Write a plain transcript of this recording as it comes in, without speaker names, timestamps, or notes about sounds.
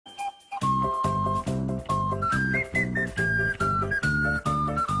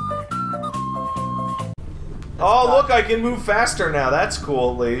Oh, look, I can move faster now. That's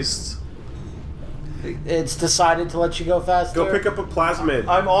cool, at least. It's decided to let you go faster. Go pick up a plasmid.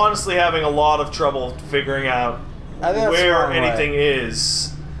 I'm honestly having a lot of trouble figuring out where anything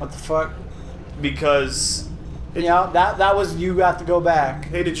is. What the fuck? Because... Yeah, that was... You have to go back.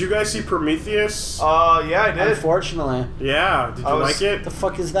 Hey, did you guys see Prometheus? Yeah, I did. Unfortunately. Yeah, did you like it? What the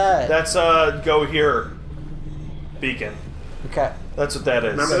fuck is that? That's, go here. Beacon. Okay. That's what that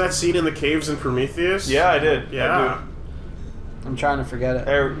is. Remember that scene in the caves in Prometheus? Yeah, I did. Yeah. I do. I'm trying to forget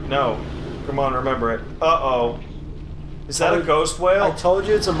it. No. Come on, remember it. Uh-oh. Is that a ghost whale? I told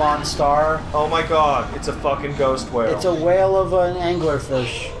you it's a Monstar. Oh my god, it's a fucking ghost whale. It's a whale of an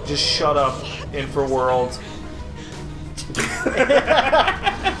anglerfish. Just shut up, Infraworld.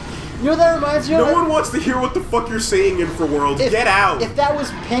 You know what that reminds me of? No one wants to hear what the fuck you're saying, Infraworld. Get out! If that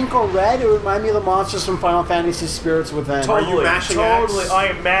was pink or red, it would remind me of the monsters from Final Fantasy Spirits Within. Totally, are you mashing totally. X? I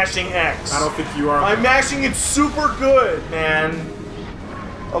am mashing X. I don't think you are. I'm mashing it super good, man.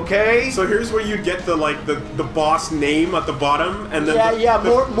 Okay? So here's where you get the the boss name at the bottom, and then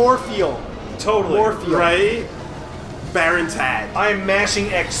Morpheal. Totally. Morpheal. Right? Baron Tad. I am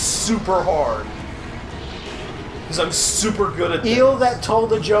mashing X super hard. Because I'm super good at this. Eel that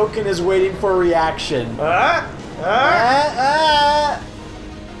told a joke and is waiting for a reaction.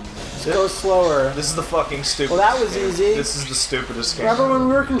 Just go slower. This is the fucking stupid. Well, that was easy. This is the stupidest game. Remember when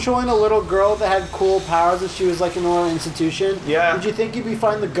we were controlling a little girl that had cool powers and she was like in an institution? Yeah. Did you think you'd be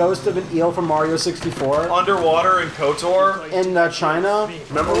finding the ghost of an eel from Mario 64? Underwater in KOTOR? In China?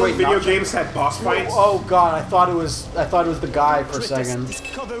 Remember when video games had boss fights? Oh god, I thought it was the guy for a second.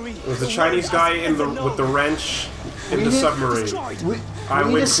 It was the Chinese guy with the wrench in the submarine.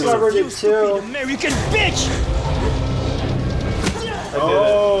 We discovered it too. American bitch!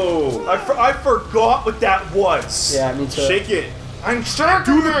 Oh! I forgot what that was. Yeah, me too. Shake it. I'm shaking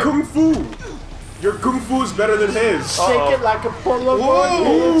Do the kung fu. Your kung fu is better than his. Shake it like a Polaroid.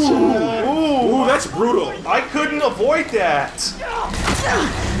 Ooh, that's brutal. I couldn't avoid that.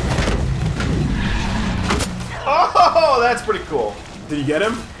 Oh, that's pretty cool. Did you get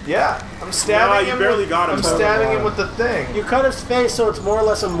him? Yeah, I'm stabbing him. You barely got him. I'm stabbing him with the thing. You cut his face, so it's more or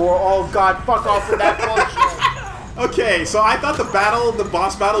less a Oh god, fuck off with that bullshit. Okay, so I thought the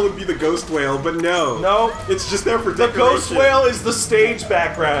boss battle would be the ghost whale, but no. No. It's just there for The decoration. ghost whale is the stage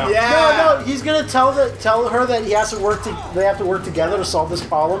background. Yeah. No, he's gonna tell her that he has to they have to work together to solve this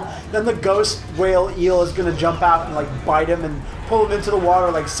problem. Then the ghost whale eel is gonna jump out and like bite him and pull him into the water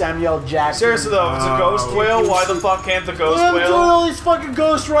like Samuel Jackson. Seriously though, if it's a ghost whale, why the fuck can't the ghost I'm whale? doing all these fucking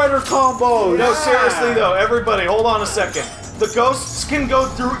Ghost Rider combos. No, seriously though, everybody, hold on a second. The ghosts can go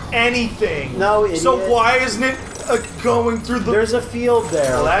through anything. No, idiot. So why isn't it going through the... There's a field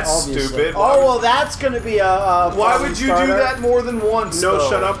there. Well, that's obviously. stupid. Oh, well, that's gonna be a why would you do that more than once, No, though?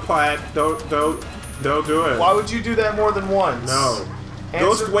 shut up, Platt. Don't do it. Why would you do that more than once? No.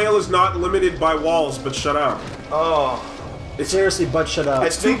 Ghost whale is not limited by walls, but shut up. Oh. Seriously, but shut up. I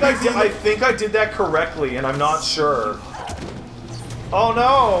think I did that correctly, and I'm not sure. Oh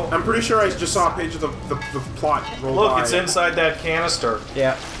no! I'm pretty sure I just saw a page of the plot roll Look, by. it's inside that canister.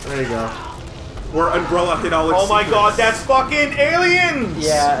 Yeah. There you go. Where Umbrella hid all its Oh my secrets. god, that's fucking aliens!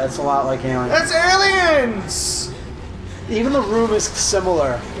 Yeah, it's a lot like Alien. That's aliens! Even the room is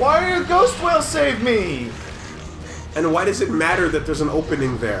similar. Why did a ghost whale save me? And why does it matter that there's an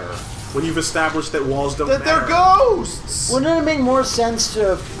opening there? When you've established that walls don't matter. They're ghosts! Wouldn't it make more sense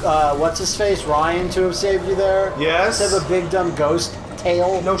to what's-his-face, Ryan, to have saved you there? Yes? Instead of a big dumb ghost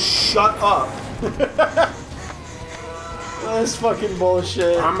tail? No, shut up. That's fucking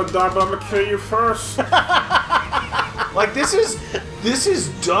bullshit. I'm gonna kill you first. Like, this is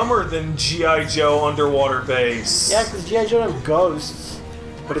dumber than G.I. Joe Underwater Base. Yeah, because G.I. Joe have ghosts.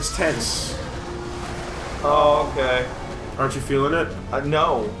 But it's tense. Oh, okay. Aren't you feeling it?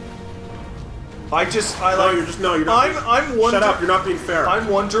 No. You're not. I'm wondering. Shut up! You're not being fair. I'm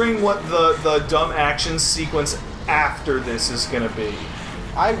wondering what the dumb action sequence after this is gonna be.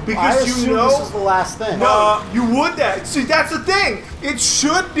 I assume this is the last thing. No, you would that. See, that's the thing. It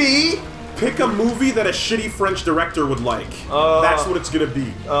should be. Pick a movie that a shitty French director would like. That's what it's gonna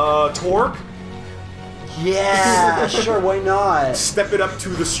be. Torque? Yeah, sure, why not? Step it up to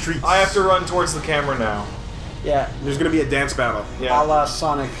the streets. I have to run towards the camera now. Yeah. There's gonna be a dance battle. Yeah. A la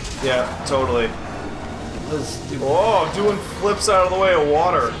Sonic. Yeah, totally. Let's do Oh, doing flips out of the way of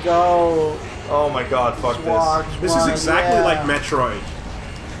water. Go. Oh my god, fuck This is exactly like Metroid.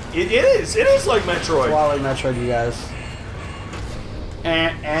 It is. It is like Metroid. It's like Metroid, you guys.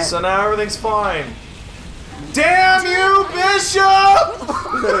 So now everything's fine. Damn you, Bishop!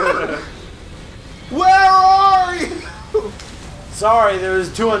 Where are you? Sorry, it was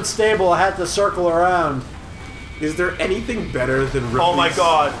too unstable. I had to circle around. Is there anything better than Ripley's Oh my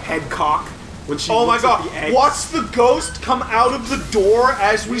god. head cock when she Oh my looks at god. the eggs? Watch the ghost come out of the door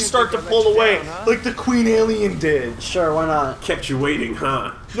as we start to pull away, like the Queen Alien did. Sure, why not? Kept you waiting,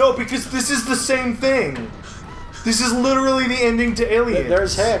 huh? No, because this is the same thing. This is literally the ending to Aliens.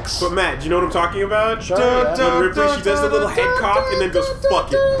 There's Hicks. But Matt, do you know what I'm talking about? Sure, Dun, yeah. When Ripley, she does the little head cock and then goes,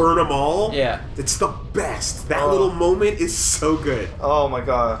 fuck it, burn them all. Yeah. It's the best. That little moment is so good. Oh my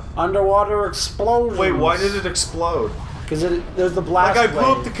god. Underwater explosion. Wait, why did it explode? Because there's the blast Like I blew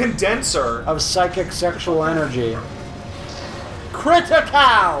up wave the condenser. of psychic sexual energy.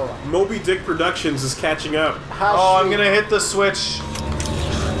 Critical! Moby Dick Productions is catching up. Oh, I'm gonna hit the switch.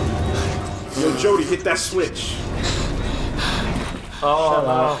 Yo, Jody, hit that switch. Oh Shut no.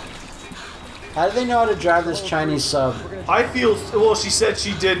 up. How do they know how to drive this Chinese sub? I feel, well, she said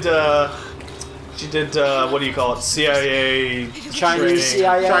she did, what do you call it? CIA Chinese training.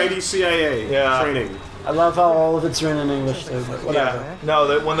 CIA? Chinese CIA Yeah. training. I love how all of it's written in English too, but whatever. Yeah. No,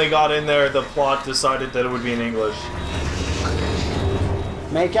 that when they got in there, the plot decided that it would be in English.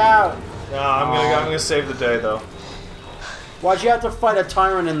 Make out! No, I'm gonna save the day though. Why'd you have to fight a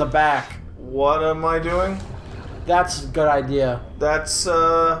tyrant in the back? What am I doing? That's a good idea. That's,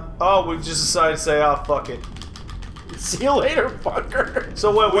 oh, we've just decided to say, oh, fuck it. See you later, fucker.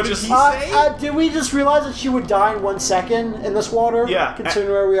 So what What we did just... he say? Did we just realize that she would die in 1 second in this water? Yeah.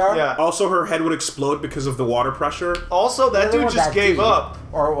 Considering where we are? Yeah. Also, her head would explode because of the water pressure. Also, that They dude weren't just that gave deep. up.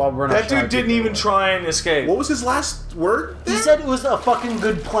 Or, well, we're not That sure dude didn't how deep even they try and escape. What was his last word? were. He said it was a fucking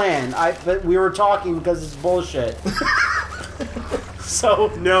good plan. But we were talking because it's bullshit.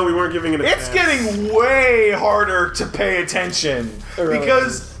 So... No, we weren't giving it a It's chance. getting way harder to pay attention. It really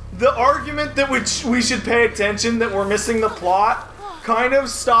Because the argument that we should pay attention, that we're missing the plot, kind of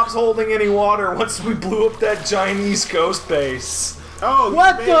stops holding any water once we blew up that Chinese ghost base. Oh,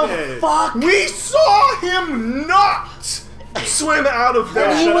 What you the made it. fuck? We saw him not swim out of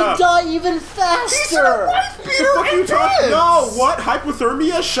there. He shut would up. die even He's a faster! wife What beater the fuck are you and talking? kids. No, what?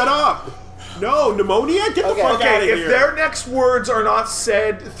 Hypothermia? Shut up. No, pneumonia? Get the Okay. fuck out Okay, of if here. their next words are not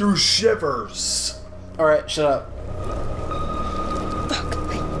said through shivers. Alright, shut up.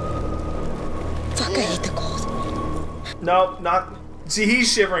 Fuck, I hate the cold. No, not... See,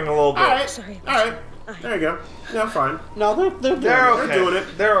 he's shivering a little bit. Alright, Sorry. alright. There you go. Yeah, fine. No, they're They're okay. They're doing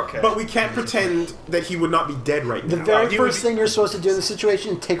it. They're okay. But we can't pretend that he would not be dead right The now. very he first would- thing you're supposed to do in this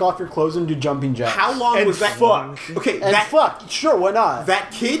situation is take off your clothes and do jumping jacks. How long And was that? fuck. Okay, And that fuck, sure, why not? that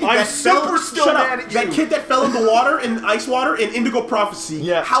kid I'm that super fell. still Shut mad up. at That you. kid that fell in the water, in ice water, in Indigo Prophecy.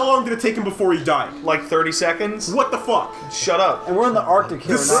 Yeah. How long did it take him before he died? Like 30 seconds? What the fuck? Shut up. And we're in the Arctic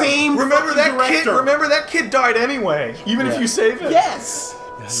here. The not- same. Remember fucking that kid? director. Remember that kid died anyway, even if Yeah. you save him. Yes.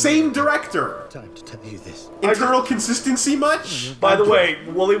 Same director. Time to tell you this. Internal consistency much? By the way,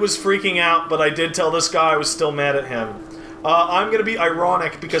 Wooly was freaking out, but I did tell this guy I was still mad at him. I'm gonna be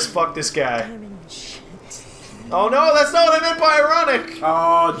ironic because fuck this guy. Oh no, that's not what I meant by ironic.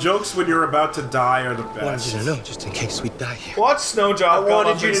 Oh, jokes when you're about to die are the Wanted best. you to know, just in case we die here. Watch Snowdrop I come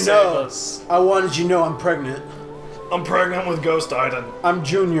wanted up you and to save know. us. I wanted you to know I'm pregnant. I'm pregnant with Ghost Iden. I'm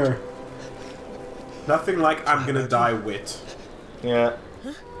Junior. Nothing like I'm gonna die wit. Yeah.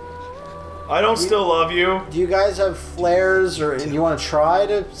 I don't still love you. Do you guys have flares, or do you want to try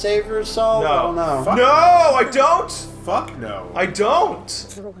to save yourself? I don't know. Fuck. No, I don't. Fuck no. I don't.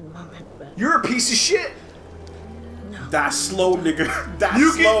 For one moment, but You're a piece of shit. That's slow, nigga. That's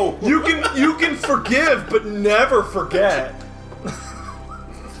You slow. you can forgive, but never forget.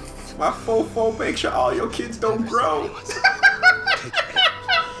 My fofo, make sure all your kids don't grow.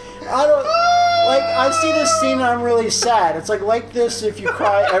 I don't like. I see this scene and I'm really sad. It's like this if you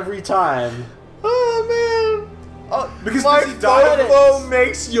cry every time. Oh man. Because My does he die? fofo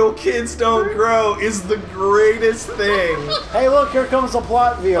makes your kids don't grow is the greatest thing. Hey, look, here comes the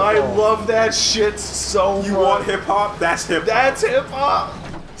plot vehicle. I love that shit so much. You want hip hop? That's hip hop. That's hip hop.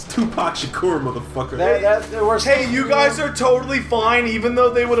 It's Tupac Shakur, motherfucker. Hey, you guys are totally fine, even though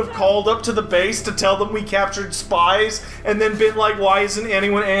they would have called up to the base to tell them we captured spies, and then been like, why isn't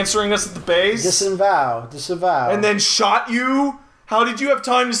anyone answering us at the base? Disavow. And then shot you? How did you have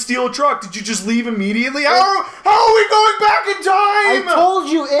time to steal a truck? Did you just leave immediately? How are we going back in time? I told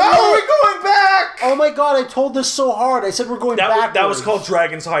you, idiot. How are we going back? Oh my god, I told this so hard. I said we're going backwards. That was called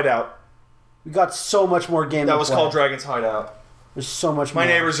Dragon's Hideout. We got so much more game. That to was play. called Dragon's Hideout. There's so much My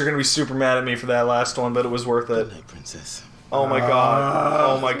more. neighbors are going to be super mad at me for that last one, but it was worth it. Good night, princess. Oh my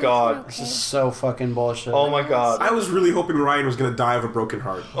god. Oh my god. This is so fucking bullshit. Oh my god. I was really hoping Ryan was gonna die of a broken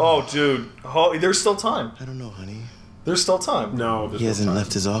heart. Oh, dude. Oh, there's still time. I don't know, honey. There's still time. No, there's He no hasn't time.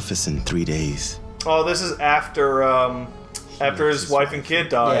 left his office in 3 days. Oh, this is after after his wife and kid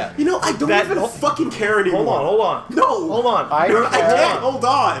died. Yeah. You know, I don't That- even fucking care anymore. Hold on. No! Hold on. I can't. Hold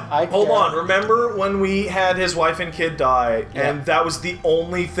on. Hold on. Remember when we had his wife and kid die, and Yeah. that was the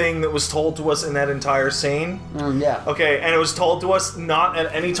only thing that was told to us in that entire scene? Yeah. Okay, and it was told to us not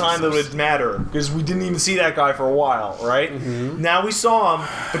at any time that would matter, because we didn't even see that guy for a while, right? Now we saw him,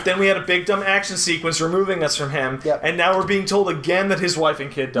 but then we had a big dumb action sequence removing us from him, Yep. and now we're being told again that his wife and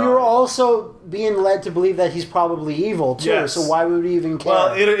kid died. We were also being led to believe that he's probably evil too. Yes. So why would we even care?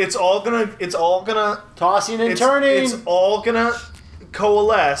 Well, it's all gonna Tossing and turning. It's all gonna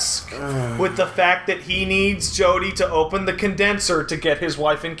coalesce with the fact that he needs Jody to open the condenser to get his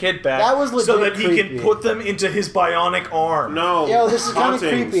wife and kid back. That was legit so that he creepy. can put them into his bionic arm. No. Yo, this is kinda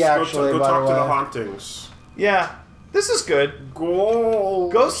Hauntings. creepy, actually, Go by talk the to the way. hauntings. Yeah, this is good.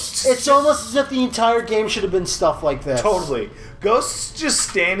 Ghosts. It's almost as if the entire game should have been stuff like this. Totally. Ghosts just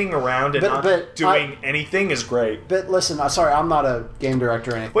standing around and not doing anything is great. But listen, sorry, I'm not a game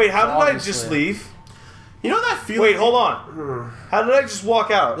director or anything. Wait, how did I obviously. just leave? You know that feeling? Wait, hold on. How did I just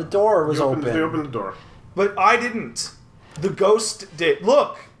walk out? The door was They open. opened the door. But I didn't. The ghost did.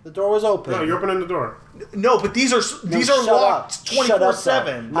 Look. The door was open. No, you're opening the door. No, but these are No, locked shut up,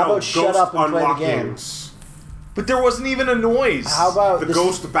 24/7. How about shut ghost up and play the game? unlockings. But there wasn't even a noise. How about The this?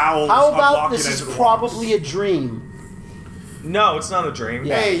 ghost bowels. How unlock about it this as is it probably walks. a dream? No, it's not a dream.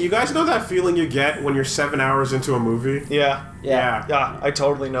 Yeah. Hey, you guys know that feeling you get when you're 7 hours into a movie? Yeah. Yeah. Yeah, I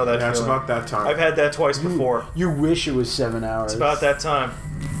totally know that Yeah, it's feeling. about that time. I've had that twice before. You wish it was 7 hours. It's about that time.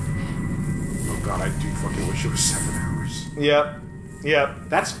 Oh god, I do fucking wish it was 7 hours. Yep. Yep.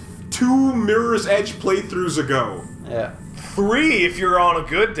 That's 2 Mirror's Edge playthroughs ago. Yeah. 3 if you're on a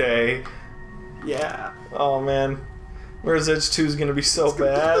good day. Yeah. Oh man. Mirror's Edge 2 is gonna be so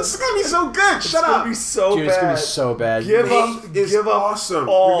bad. This is gonna be so good. It's Shut gonna up. be so Dude, bad. it's gonna be so bad. Give up. Faith is Give up awesome.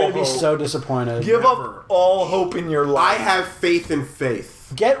 all You're gonna be hope. so disappointed. Give Never. up all hope in your I life. have faith in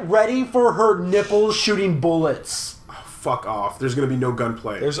faith. Get ready for her nipples shooting bullets. Fuck off. There's gonna be no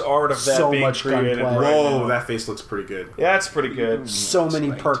gunplay. There's art of that So being much created gunplay. right Whoa, now. that face looks pretty good. Yeah, it's pretty good. So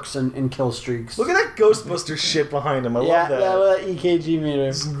many perks and kill streaks. Look at that Ghostbuster shit behind him. I yeah, love that. that EKG meter.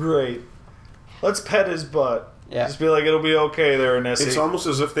 It's great. Let's pet his butt. Yeah. Just be like, it'll be okay there, Nessie. It's almost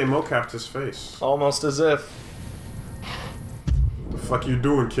as if they mocapped his face. Almost as if. The fuck you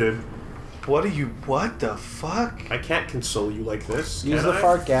doing, kid? What the fuck? I can't console you like this. Use can the I?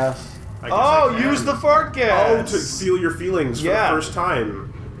 fart gas. I guess I Oh, can. use the fart Oh, gas! to feel your feelings Yeah. for the first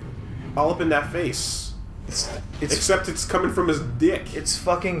time. All up in that face. It's Except it's coming from his dick. it's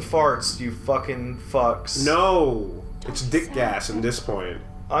fucking farts, you fucking fucks. No. It's dick gas at this point.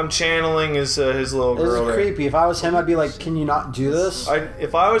 I'm channeling his little This girl is there. creepy. If I was him, I'd be like, can you not do this?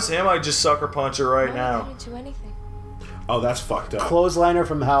 If I was him, I'd just sucker punch her right now. I didn't do anything. Oh, that's fucked up. Clothesliner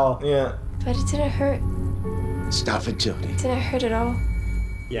from hell. Yeah. But it didn't hurt. Stop it, Jody. It didn't hurt at all.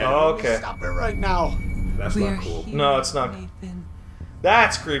 Yeah. Oh, okay. Stop it right now. That's We're not cool. here, No, it's not. Nathan.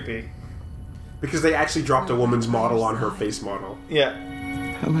 That's creepy. Because they actually dropped a woman's model on her face model. Yeah.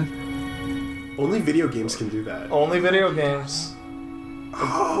 However, Only video games can do that. Only video games.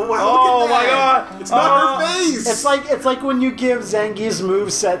 Oh, wow, Oh look at my that. god! It's not her face! It's like when you give Zangief's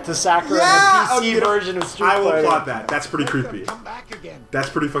moveset to Sakura Yeah, in a PC okay. version of Street I will Fighter. applaud that. That's pretty creepy. Come back again. That's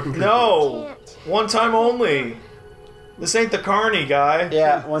pretty fucking creepy. No! One time only. This ain't the Carney guy.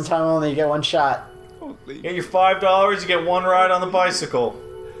 Yeah, one time only, you get one shot. You get your $5, you get one ride on the bicycle.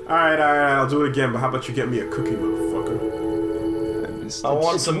 Alright, I'll do it again, but how about you get me a cookie, motherfucker? I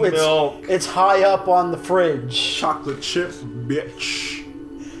want It's- some it's- milk. It's high up on the fridge. Chocolate chip, bitch.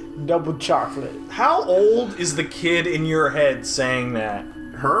 Double chocolate. How old is the kid in your head saying that?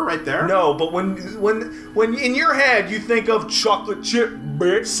 Her right there? No, but when in your head you think of chocolate chip,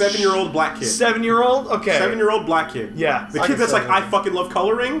 bitch. 7-year-old black kid. 7-year-old? Okay. 7-year-old black kid. Yeah. The I kid can that's say like, that. I fucking love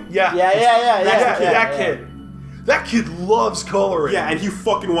coloring? Yeah. Yeah. That kid. That kid loves coloring. Yeah, and he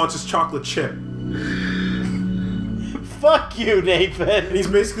fucking wants his chocolate chip. Fuck you, Nathan. And he's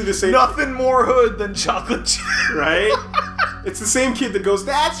basically the same, Nothing more hood than chocolate chip. right? It's the same kid that goes,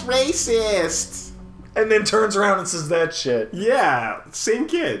 that's racist. And then turns around and says that shit. Yeah, same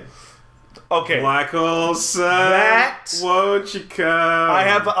kid. Okay. Black hole sun, That- won't you come? I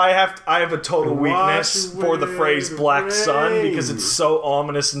have a total weakness Wash for the away phrase the Black Sun rain. because it's so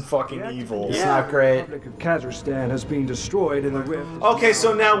ominous and fucking evil. It's not great. Republic of Kazakhstan has been destroyed in the rift. Okay,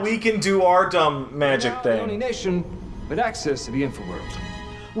 so now we can do our dumb magic The only thing. nation with access to the Infraworld.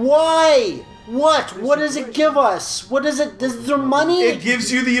 Why? What? What does it give us? What is it? Is there money? It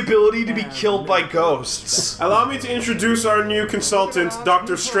gives you the ability to be killed by ghosts. Allow me to introduce our new consultant,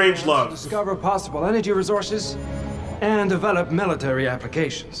 Dr. Strangelove. Discover possible energy resources and develop military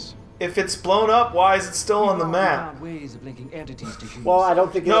applications. if it's blown up, why is it still on the map? Ways of linking entities to humans. Well, I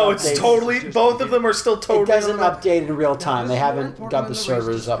don't think No, it's totally. Both of them are still totally. It doesn't on the map. update in real time. They haven't got the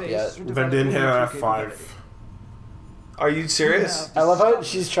servers up yet. They didn't hit F5. Are you serious? I love how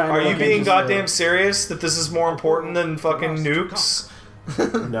she's trying. Are to you look being into goddamn serious that this is more important than fucking nukes?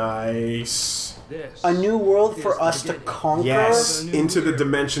 Nice. a new world for us to conquer. Yes, into the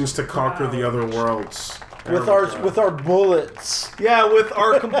dimensions to conquer the other worlds. With our bullets. Yeah, with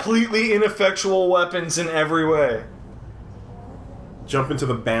our completely ineffectual weapons in every way. Jump into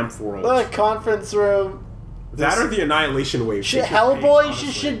the BAMF world. The conference room. That or the Annihilation Wave. Hellboy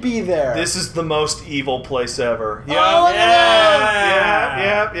should be there. This is the most evil place ever. Yeah, Oh, look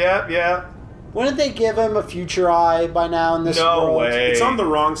at yeah. When did they give him a future eye by now in this world? No way. It's on the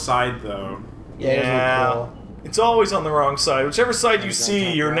wrong side, though. Yeah. Cool. It's always on the wrong side. Whichever side you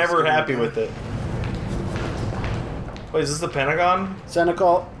see, you're never happy with it. Wait, is this the Pentagon?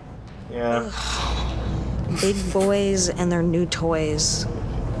 Cynical. Yeah. Big boys and their new toys.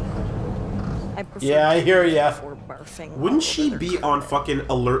 I prefer Yeah, I hear ya. before barfing Wouldn't all she over their be on fucking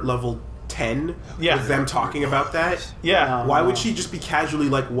alert level 10 Yeah. with them talking about that? Yeah. Why would she just be casually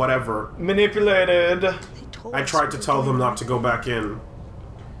like, whatever? Manipulated. They told I us tried to we tell were them gonna not to go back in.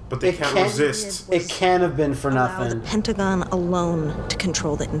 But they can't resist. It can't have been for allow the nothing. Pentagon alone to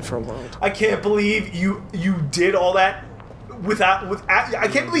control the infraworld. I can't believe you did all that without I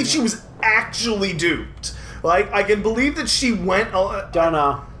can't believe she was actually duped. Like, I can believe that she went Don't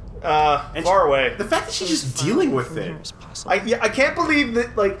know. far away. The fact that she's just dealing with it. I can't believe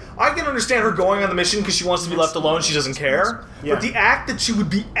that, like, I can understand her going on the mission because she wants to be left alone, she doesn't care. Yeah. But the act that she would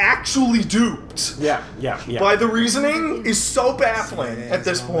be actually duped Yeah. by the reasoning is so baffling at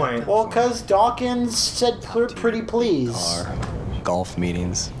this point. Well, because Dawkins said pretty please. Golf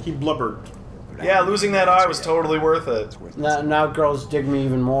meetings. He blubbered. Yeah, losing that eye was totally worth it. Now girls dig me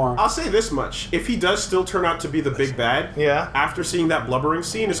even more. I'll say this much. If he does still turn out to be the big bad, Yeah. after seeing that blubbering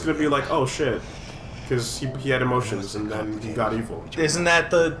scene, it's going to be like, oh shit. Because he had emotions and then he got evil. Isn't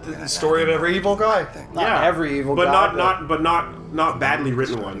that the story of every evil guy? Not every evil but guy. but not badly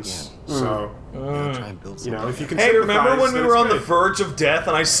written ones. So, you know, if you can Hey, remember sympathize, when we then were it's on the good. verge of death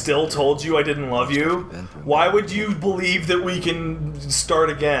and I still told you I didn't love you? Why would you believe that we can start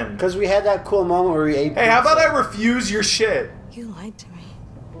again? Because we had that cool moment where we ate Hey, how about pizza. I refuse your shit? You lied to me.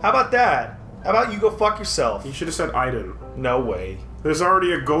 How about that? How about you go fuck yourself? You should have said Aiden. No way. There's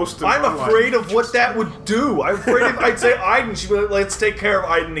already a ghost in I'm online. afraid of what that would do. I'm afraid if I'd say Aiden, she'd be like, let's take care of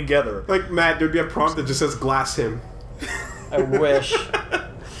Aiden together. Like, Matt, there'd be a prompt that just says glass him. I wish.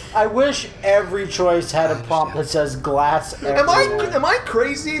 I wish every choice had a prompt that says glass everywhere. Am I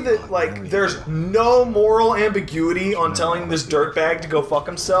crazy that, like, there's no moral ambiguity on telling this dirtbag to go fuck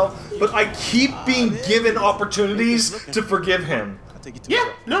himself, but I keep being given opportunities to forgive him?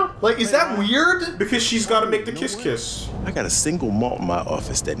 Yeah, no. Like, is that weird? Because she's got to make the kiss. I got a single malt in my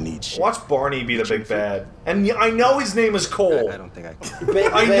office that needs shit. Watch Barney be the big bad. And I know his name is Cole. I don't think I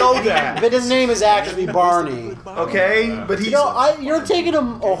can. I know that. But his name is actually Barney. Okay? But he's... You're taking a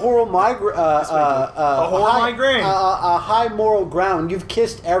horror migraine. A high moral ground. You've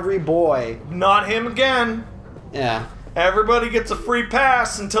kissed every boy. Not him again. Yeah. Everybody gets a free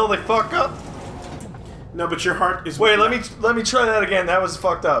pass until they fuck up. No, but your heart is... Wait, let me try that again. That was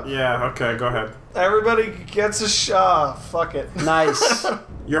fucked up. Yeah, okay, go ahead. Everybody gets a fuck it. Nice.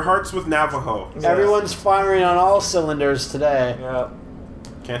 Your heart's with Navajo. Everyone's firing on all cylinders today. Yeah.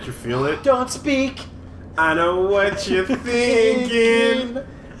 Can't you feel it? Don't speak. I know what you're thinking.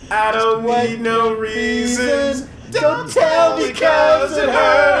 I don't need no reasons. Don't tell because it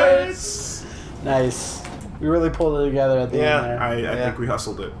hurts. Nice. We really pulled it together at the end there. I think we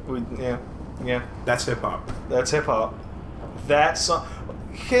hustled it. Yeah. That's hip-hop. That's hip hop. That song.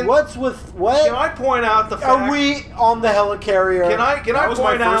 What's with what? Can I point out the fact? Are we on the helicarrier? Can I was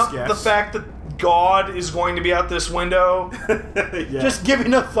my point out first guess. the fact that God is going to be out this window? Yeah. Just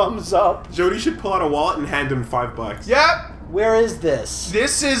giving a thumbs up. Jody should pull out a wallet and hand him $5. Yep. Where is this?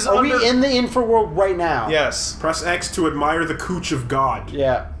 This is. Are we in the infraworld right now? Yes. Press X to admire the cooch of God.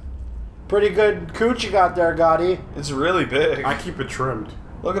 Yeah. Pretty good cooch you got there, Gotti. It's really big. I keep it trimmed.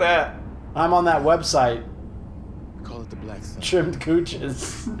 Look at that. I'm on that website. Call it the Black Sun. Trimmed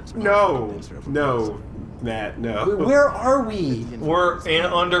cooches. No, Matt, no. Where are we? We're in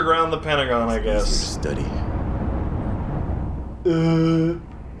underground the Pentagon, I guess. Study.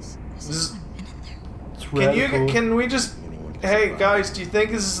 Can we just? Hey guys, do you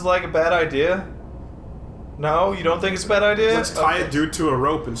think this is like a bad idea? No, you don't think it's a bad idea? Let's tie a dude to a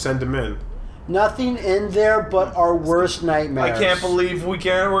rope and send him in. Nothing in there but our worst nightmares. I can't believe we're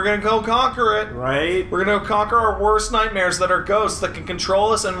gonna go conquer it. Right? We're gonna conquer our worst nightmares that are ghosts that can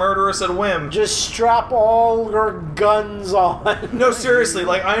control us and murder us at whim. Just strap all your guns on. No, seriously,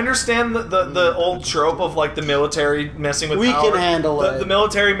 like, I understand the old trope of, like, the military messing with We power. can handle it. The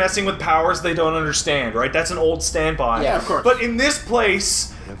military messing with powers they don't understand, right? That's an old standby. Yeah, of course. But in this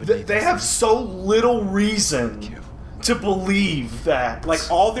place, they have so little reason to believe that. Like,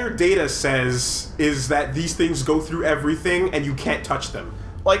 all their data says is that these things go through everything and you can't touch them.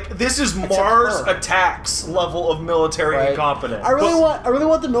 Like, this is Mars her. attacks level of military Right. incompetence. I really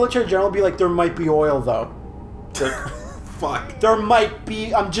want the military general to be like, there might be oil though. Fuck. There might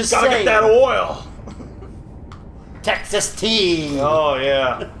be. I'm just Gotta saying. get that oil. Texas tea. Oh,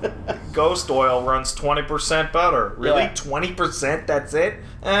 yeah. Ghost oil runs 20% better. Really? Yeah. 20%? That's it?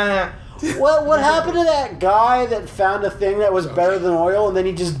 What happened to that guy that found a thing that was better than oil and then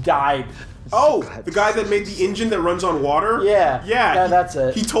he just died? Oh, the guy that made the engine that runs on water? Yeah. Yeah. Yeah, that's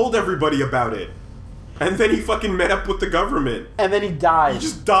it. He told everybody about it. And then he fucking met up with the government. And then he died. He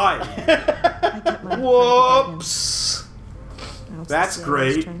just died. Whoops. That's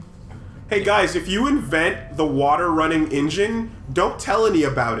great. Hey guys, if you invent the water-running engine, don't tell any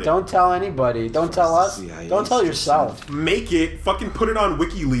about it. Don't tell anybody. Don't tell us. Don't tell yourself. Make it, fucking put it on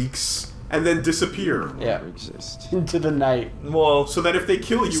WikiLeaks, and then disappear. Yeah. Into the night. Well, So that if they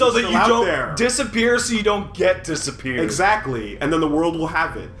kill you, so it's that still you out don't there. disappear so you don't get disappeared. Exactly. And then the world will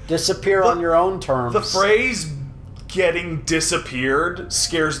have it. Disappear on your own terms. The phrase getting disappeared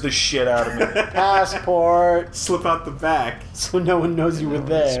scares the shit out of me. Passport. Slip out the back. So no one knows you were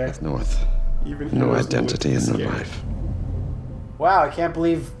there. North. Even No heroes identity know in it's the scary. life. Wow, I can't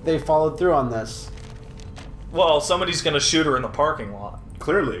believe they followed through on this. Well, somebody's gonna shoot her in the parking lot.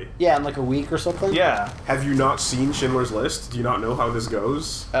 Clearly. Yeah, in like a week or something? Yeah, Have you not seen Schindler's List? Do you not know how this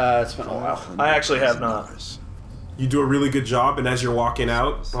goes? It's been a while. I actually have not. You do a really good job, and as you're walking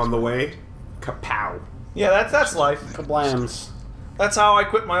out on the way, kapow. Yeah, that's life. Kablams. That's how I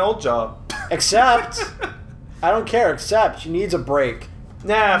quit my old job. Except, I don't care, except she needs a break.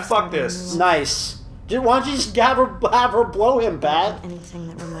 Nah, fuck this. Nice. Why don't you just have her blow him, Pat? Anything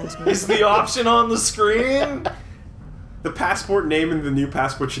that reminds me Is the option on the screen? The passport name in the new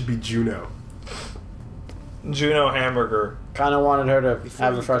passport should be Juno. Juno Hamburger. Kind of wanted her to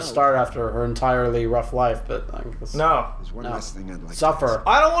have a fresh start after her entirely rough life, but I guess No. There's one No. last thing I'd like suffer.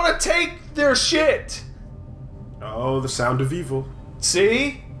 I don't want to take their shit. Oh, the sound of evil.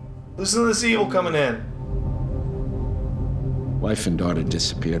 See? Listen to this evil coming in. Wife and daughter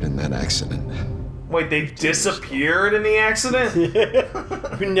disappeared in that accident. Wait, they disappeared in the accident?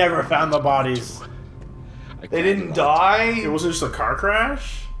 We never found the bodies. They didn't die? It wasn't just a car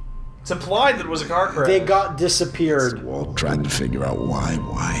crash? It's implied that it was a car crash. They got disappeared Walt trying to figure out why.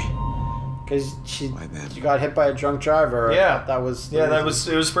 because she then? got hit by a drunk driver. I Yeah. thought that was the Yeah, that reason. was,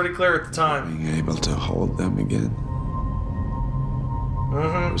 it was pretty clear at the time. Being able to hold them again.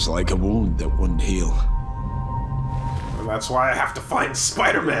 Mm-hmm. It was like a wound that wouldn't heal. And that's why I have to find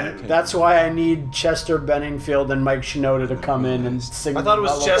Spider-Man. That's why I need Chester Benningfield and Mike Shinoda to come in and sing. I thought it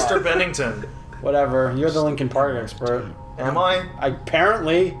was lullaby. Chester Bennington. Whatever. You're the Linkin Park expert. Am I?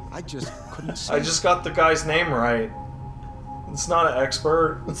 Apparently. I just couldn't say. I just got the guy's name right. It's not an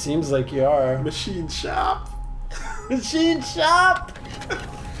expert. It seems like you are. Machine shop. Machine shop.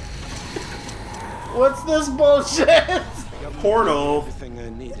 What's this bullshit? Portal. Everything I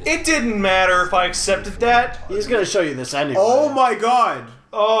needed. It didn't matter if I accepted that. He's gonna show you this anyway. Oh my god.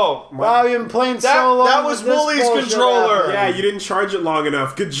 Oh. Wow, you've been playing That- so long. that was with this Wooly's bullshit controller. happening. Yeah, you didn't charge it long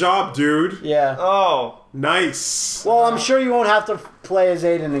enough. Good job, dude. Yeah. Oh. Nice. Well, I'm sure you won't have to play as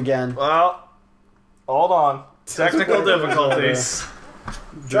Aiden again. Well. Hold on. Technical difficulties.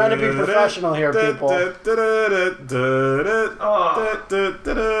 Trying to be professional here, people. Oh,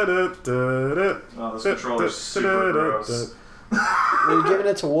 this controller's super gross. We're giving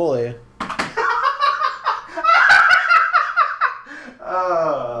it to Wooly.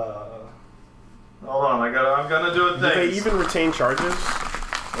 Hold on, I'm gonna do a Do they thing. even retain charges?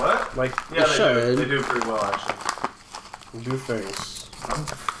 What? Like, Yeah, they should. do. They do pretty well, actually. do things. I'm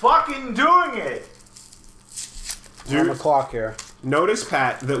fucking doing it! On the Dude, clock here. notice,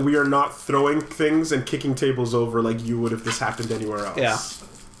 Pat, that we are not throwing things and kicking tables over like you would if this happened anywhere else. Yeah.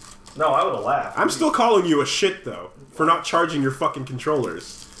 No, I would have laughed. I'm still calling you a shit, though, for not charging your fucking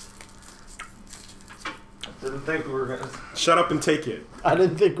controllers. Didn't think we were gonna. Shut up and take it. I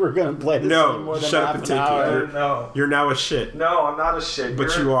didn't think we were gonna play this No, any more than shut up half and an take it. hour. No. You're now a shit. No, I'm not a shit.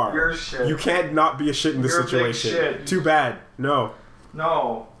 But you are. You're a shit. You can't not be a shit in this You're a big situation. shit. Too bad. No.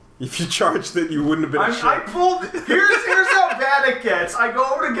 No. If you charged it, you wouldn't have been a shit. I pulled. Here's how bad it gets. I go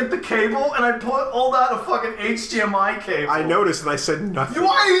over to get the cable and I pulled out a fucking HDMI cable. I noticed and I said nothing.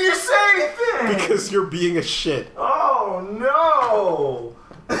 Why didn't you say anything? Because you're being a shit. Oh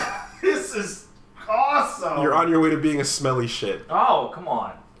no! This is awesome. You're on your way to being a smelly shit. Oh, come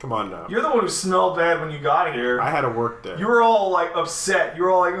on. Come on now. You're the one who smelled bad when you got here. I had to work there. You were all like upset. You were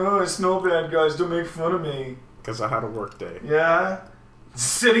all like, "Oh, I smell bad, guys. Don't make fun of me." Because I had a work day. Yeah.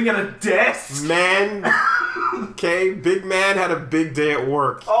 Sitting at a desk. Man. Okay, big man had a big day at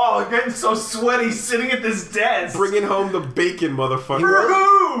work. Oh, getting so sweaty sitting at this desk. Bringing home the bacon, motherfucker. For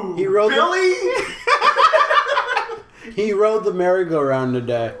who? He rode Billy? He rode the merry-go-round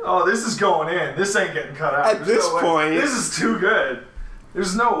today. Oh, this is going in. This ain't getting cut out. At this point... This is too good.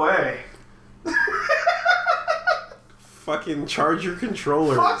 There's no way. Fucking charge your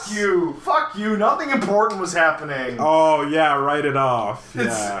controllers. Fuck you. Fuck you. Nothing important was happening. Oh, yeah, write it off.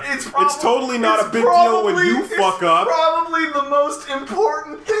 Yeah. It's totally not a big deal when you fuck up. It's probably the most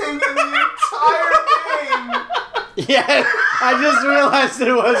important thing in the entire game. Yeah, I just realized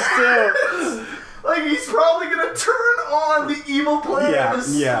it was too. Like, he's probably gonna turn on the evil plan as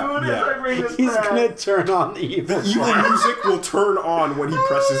soon as I bring this He's back. gonna turn on the evil. The evil music will turn on when he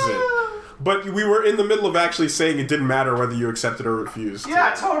presses it. But we were in the middle of actually saying it didn't matter whether you accepted or refused.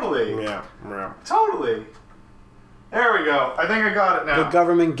 Yeah, totally. Yeah. Totally. There we go. I think I got it now. The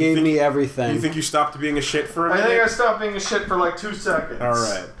government gave me everything. You think you stopped being a shit for a minute? I think I stopped being a shit for like 2 seconds.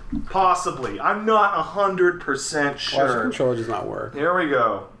 Alright. Possibly. I'm not 100% sure. Why does the controller does not work? Here we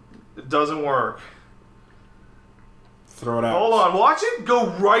go. It doesn't work. Throw it out. Hold on. Watch it go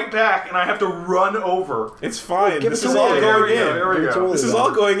right back and I have to run over. It's fine. Give This it is to all me. going in. Here we go. This is all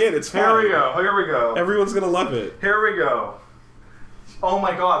going in. It's fine. Here we go. Here we go. Everyone's gonna love it. Here we go. Oh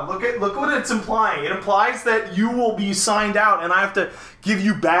my god, look what it's implying. It implies that you will be signed out and I have to give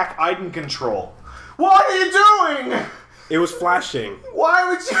you back item control. What are you doing? It was flashing. Why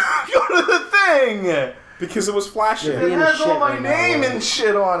would you go to the thing? Because it was flashing. It has all my name and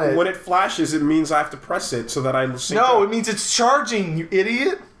shit on it. When it flashes, it means I have to press it so that I sync No, up. it means it's charging, you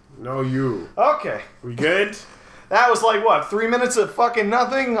idiot. No, you. Okay. We good? That was like, what, 3 minutes of fucking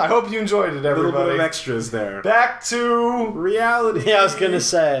nothing? I hope you enjoyed it, A everybody. little bit of extras there. Back to reality. Yeah, I was gonna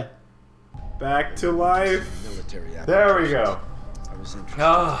say. Back to life. There we go. I was interested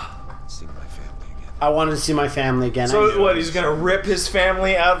in seeing my family again. I wanted to see my family again. So what, he's gonna rip his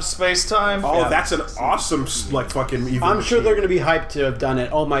family out of space-time? Oh, that's an awesome, like, fucking evil I'm sure machine. they're gonna be hyped to have done it.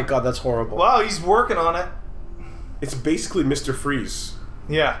 Oh my god, that's horrible. Wow, he's working on it. It's basically Mr. Freeze.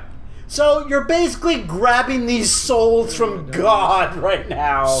 Yeah. So you're basically grabbing these souls from God right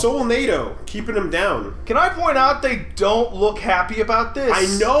now. Soul NATO, keeping him down. Can I point out they don't look happy about this?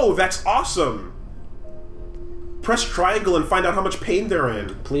 I know, that's awesome. Press triangle and find out how much pain they're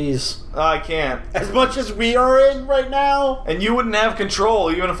in. Please. I can't. As much as we are in right now. And you wouldn't have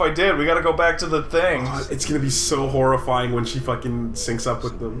control even if I did. We gotta go back to the thing. It's gonna be so horrifying when she fucking syncs up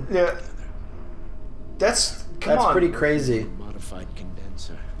with them. Yeah. That's That's pretty crazy. Modified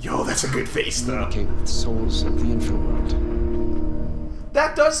condenser. Yo, that's a good face though. Communicate with souls of the infraworld.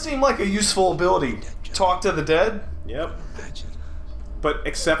 That does seem like a useful ability. Talk to the dead? Yep. Imagine. But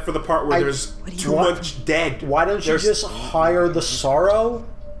except for the part where there's too What? much dead. Why don't you just hire the Sorrow?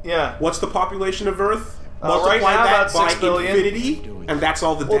 Yeah. What's the population of Earth? Right Multiply now, that about by 6 billion. infinity, and that's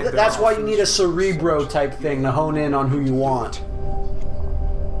all the dead Well, there that's are. why you need a Cerebro type thing to hone in on who you want.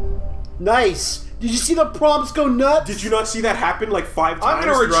 Nice. Did you see the prompts go nuts? Did you not see that happen like 5 times I'm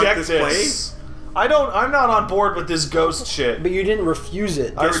gonna throughout reject this I'm not on board with this ghost shit. But you didn't refuse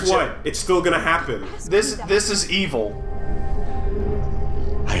it. play? Guess what? It's still gonna happen. This is evil.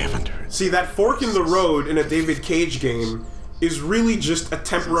 I haven't heard. See, that fork in the road in a David Cage game is really just a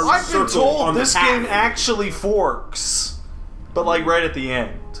temporary I've been circle told on this the path. game actually forks. But like right at the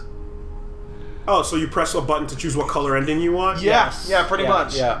end. Oh, so you press a button to choose what color ending you want? Yeah, yeah, pretty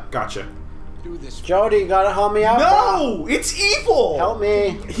much. Yeah. Gotcha. Do this. Jody, you gotta help me out. No! It's evil! Help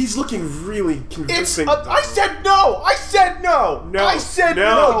me. He's looking really It's convincing. I said no! I said no! No. I said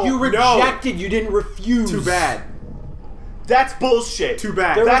No. no! You rejected. You didn't refuse. Too bad. That's bullshit. Too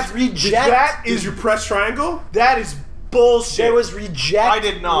bad. There That's was reject. That Did is you press triangle? that is bullshit. There was reject. I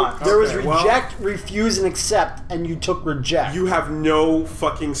did not. There was Okay, well- reject, refuse, and accept, and you took reject. You have no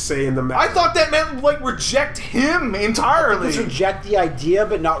fucking say in the matter. I thought that meant like reject him entirely. Let's reject the idea,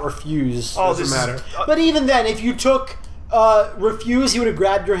 but not refuse. Oh, Doesn't this matter. Is, But even then, if you took refuse, he would have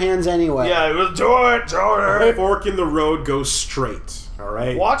grabbed your hands anyway. yeah, it was do it, Jordan. Fork in the road goes straight. All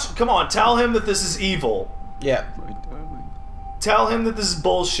right. Watch. Come on, tell him that this is evil. Yeah. My darling. Tell him that this is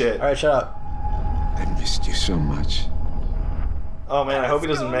bullshit. All right, shut up. I missed you so much. Oh man, I hope he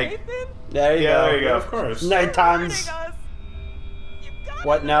doesn't make. There you go. There you go. Of course. Night times.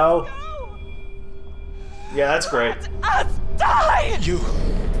 What? No. Yeah, that's great. You.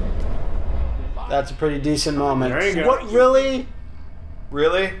 That's a pretty decent moment. There you go. What? Really?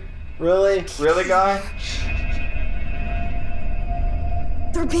 Really? Really? Really, guy?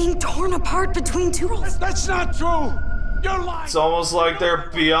 They're being torn apart between two worlds. That's not true. You're lying. It's almost like they're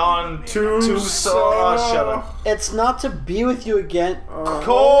beyond two so. Shut up. It's not to be with you again.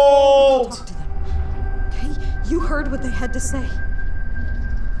 Cold. To them. Okay? You heard what they had to say.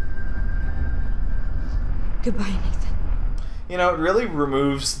 Goodbye, Nathan. You know, it really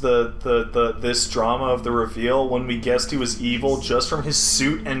removes this drama of the reveal when we guessed he was evil just from his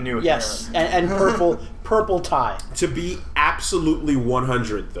suit and new Yes, hair. and purple tie. To be absolutely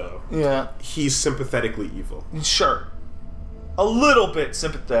 100, though, Yeah. he's sympathetically evil. Sure. A little bit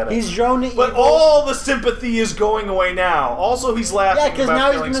sympathetic. He's drawn to but evil. all the sympathy is going away now. Also, he's laughing Yeah, because about now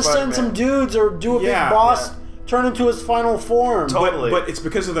he's killing gonna send some Spider-Man. dudes or do a Yeah, big boss, yeah. turn into his final form. Totally. But it's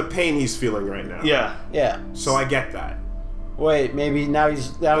because of the pain he's feeling right now. Yeah. Yeah. So I get that. Wait, maybe now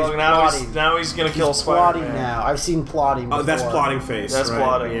he's Well, plotting. now he's gonna kill He's plotting Spider-Man. now. I've seen plotting. Oh, that's before. plotting face. That's right?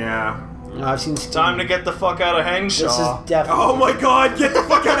 plotting. Yeah. No, I've seen. Time to get the fuck out of Hangshaw. This is definitely. Oh my god, get the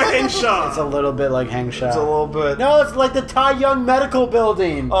fuck out of It's a Henshaw! little bit like Hangshaw. It's a little bit. No, it's like the Tai Young Medical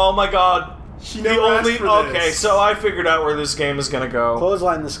Building. Oh my god. She The never asked only for okay, this. so I figured out where this game is gonna go.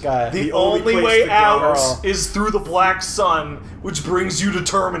 Clothesline this guy. The only only place way to go. out Girl. is through the Black Sun, which brings you to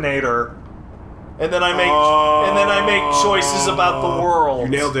Terminator. And then I make choices about the world. You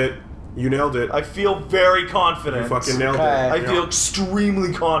nailed it. You nailed it. I feel very confident. You fucking nailed Okay. it. I Yeah. feel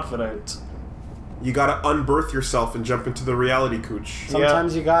extremely confident. You gotta unbirth yourself and jump into the reality, Cooch.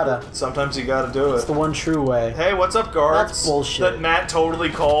 Sometimes you gotta. Sometimes you gotta do It's it. the one true way. Hey, what's up, guards? That's bullshit. That Matt totally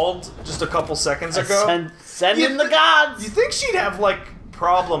called just a couple seconds ago. Send You in the thi- gods. You think she'd have like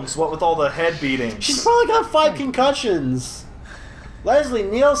problems? What with all the head beatings? She's probably got 5 concussions. Leslie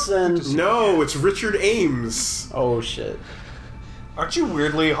Nielsen. No, it's Richard Ames. Oh shit. Aren't you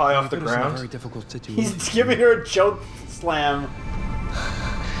weirdly high off the Put us in a very ground? difficult situation. He's giving her a choke slam.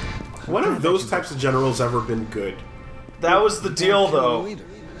 When have those types of generals ever been good? That was the deal, though.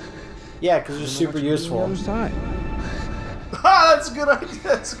 Yeah, because they're super useful. Ha! That's a good idea.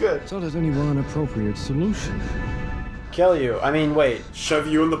 That's good. So there's only one appropriate solution. Kill you. I mean, wait. Shove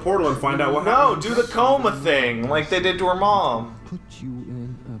you in the portal and find out what No, happened. do the coma thing like they did to her mom. Put you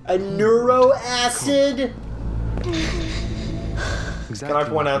in A neuroacid? Can I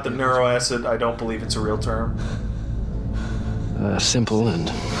point out that neuroacid? I don't believe it's a real term. a simple and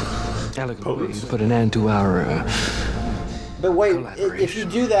elegant way to put an end to our But wait, if you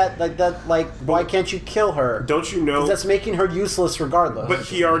do that, why can't you kill her? Don't you know? Because that's making her useless regardless. But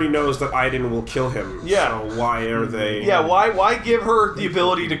he already knows that Aiden will kill him. Yeah. So why are they? Yeah, why give her the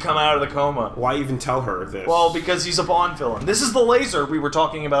ability to come out of the coma? Why even tell her this? Well, because he's a Bond villain. This is the laser we were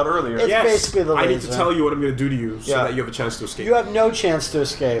talking about earlier. It's yes, basically the I need to laser. tell you what I'm going to do to you so Yeah. that you have a chance to escape. You have no chance to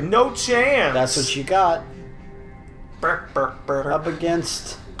escape. No chance. That's what you got. Brr, brr, brr. Up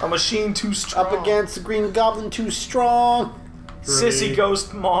against A machine too strong. the Green Goblin too strong. Sissy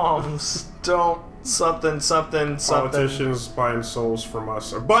ghost moms. Don't something. Politicians buying souls from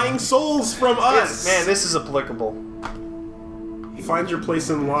us. Or buying souls from us! Man, this is applicable. Find your place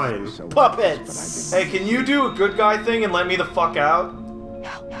in line. Puppets. Hey, can you do a good guy thing and let me the fuck out?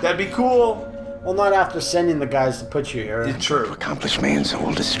 That'd be cool. Well, not after sending the guys to put you here. It's true. Accomplish man's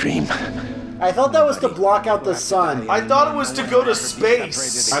oldest dream. I thought that was to block out the sun. I thought it was to go to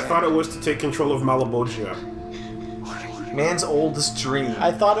space. I thought it was to take control of Malabogia. Man's oldest dream.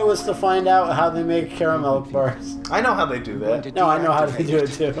 I thought it was to find out how they make caramel bars. I know how they do that. No, I know how they do it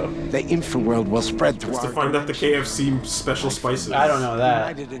too. The infraworld will spread through To our find out the KFC special spices. I don't know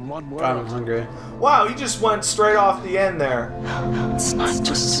that. united in one God, I'm world. hungry. Wow, you just went straight off the end there. It's not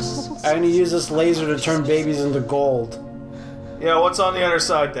just I'm gonna use this laser to turn babies into gold. Yeah, what's on the other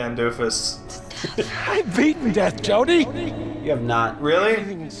side then, doofus? I've beaten death, Jody. You have not. Really?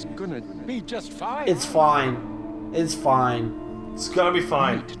 Everything's gonna be just fine. It's fine. It's fine. It's gonna be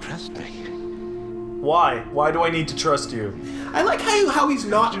fine. to trust me. Why? Why do I need to trust you? I like how he's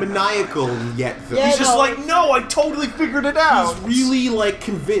not maniacal yet, though. Yeah, He's just no. like, no, I totally figured it out. He's really, like,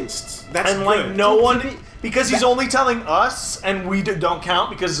 convinced. That's and good. like no one, because he's only telling us, and we don't count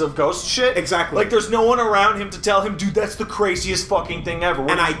because of ghost shit. Exactly. Like there's no one around him to tell him, dude, that's the craziest fucking thing ever.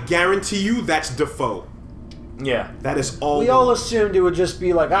 And I guarantee you that's Defoe. yeah. That is all. We all assumed it would just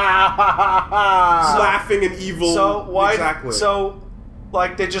be like, ah ha ha ha. laughing and evil. So why? Exactly. So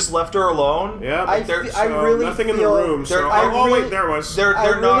Like, they just left her alone? Yeah, I really nothing in the feel- room. So, I really- wait, there was. They're I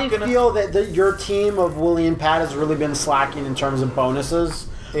really not gonna... feel that your team of Willie and Pat has really been slacking in terms of bonuses.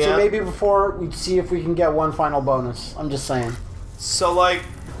 Yeah. So maybe before we see if we can get one final bonus. I'm just saying. So, like...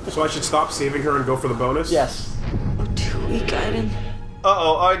 So I should stop saving her and go for the bonus? Yes. I'm too weak, Aiden.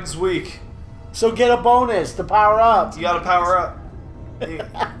 Uh-oh, Aiden's weak. So get a bonus to power up. You gotta power up.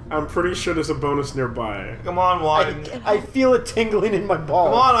 I'm pretty sure there's a bonus nearby. Come on, Aiden. I feel it tingling in my balls.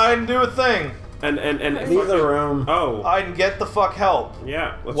 Come on, Aiden, do a thing. And Leave the room. Oh. Aiden, get the fuck help.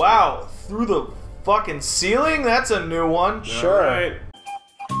 Yeah. Let's Wow, through the fucking ceiling? That's a new one. Sure. Alright.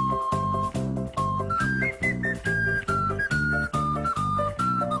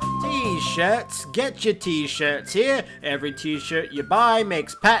 T-shirts, get your t-shirts here. Every t-shirt you buy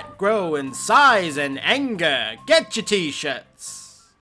makes Pat grow in size and anger. Get your t-shirts.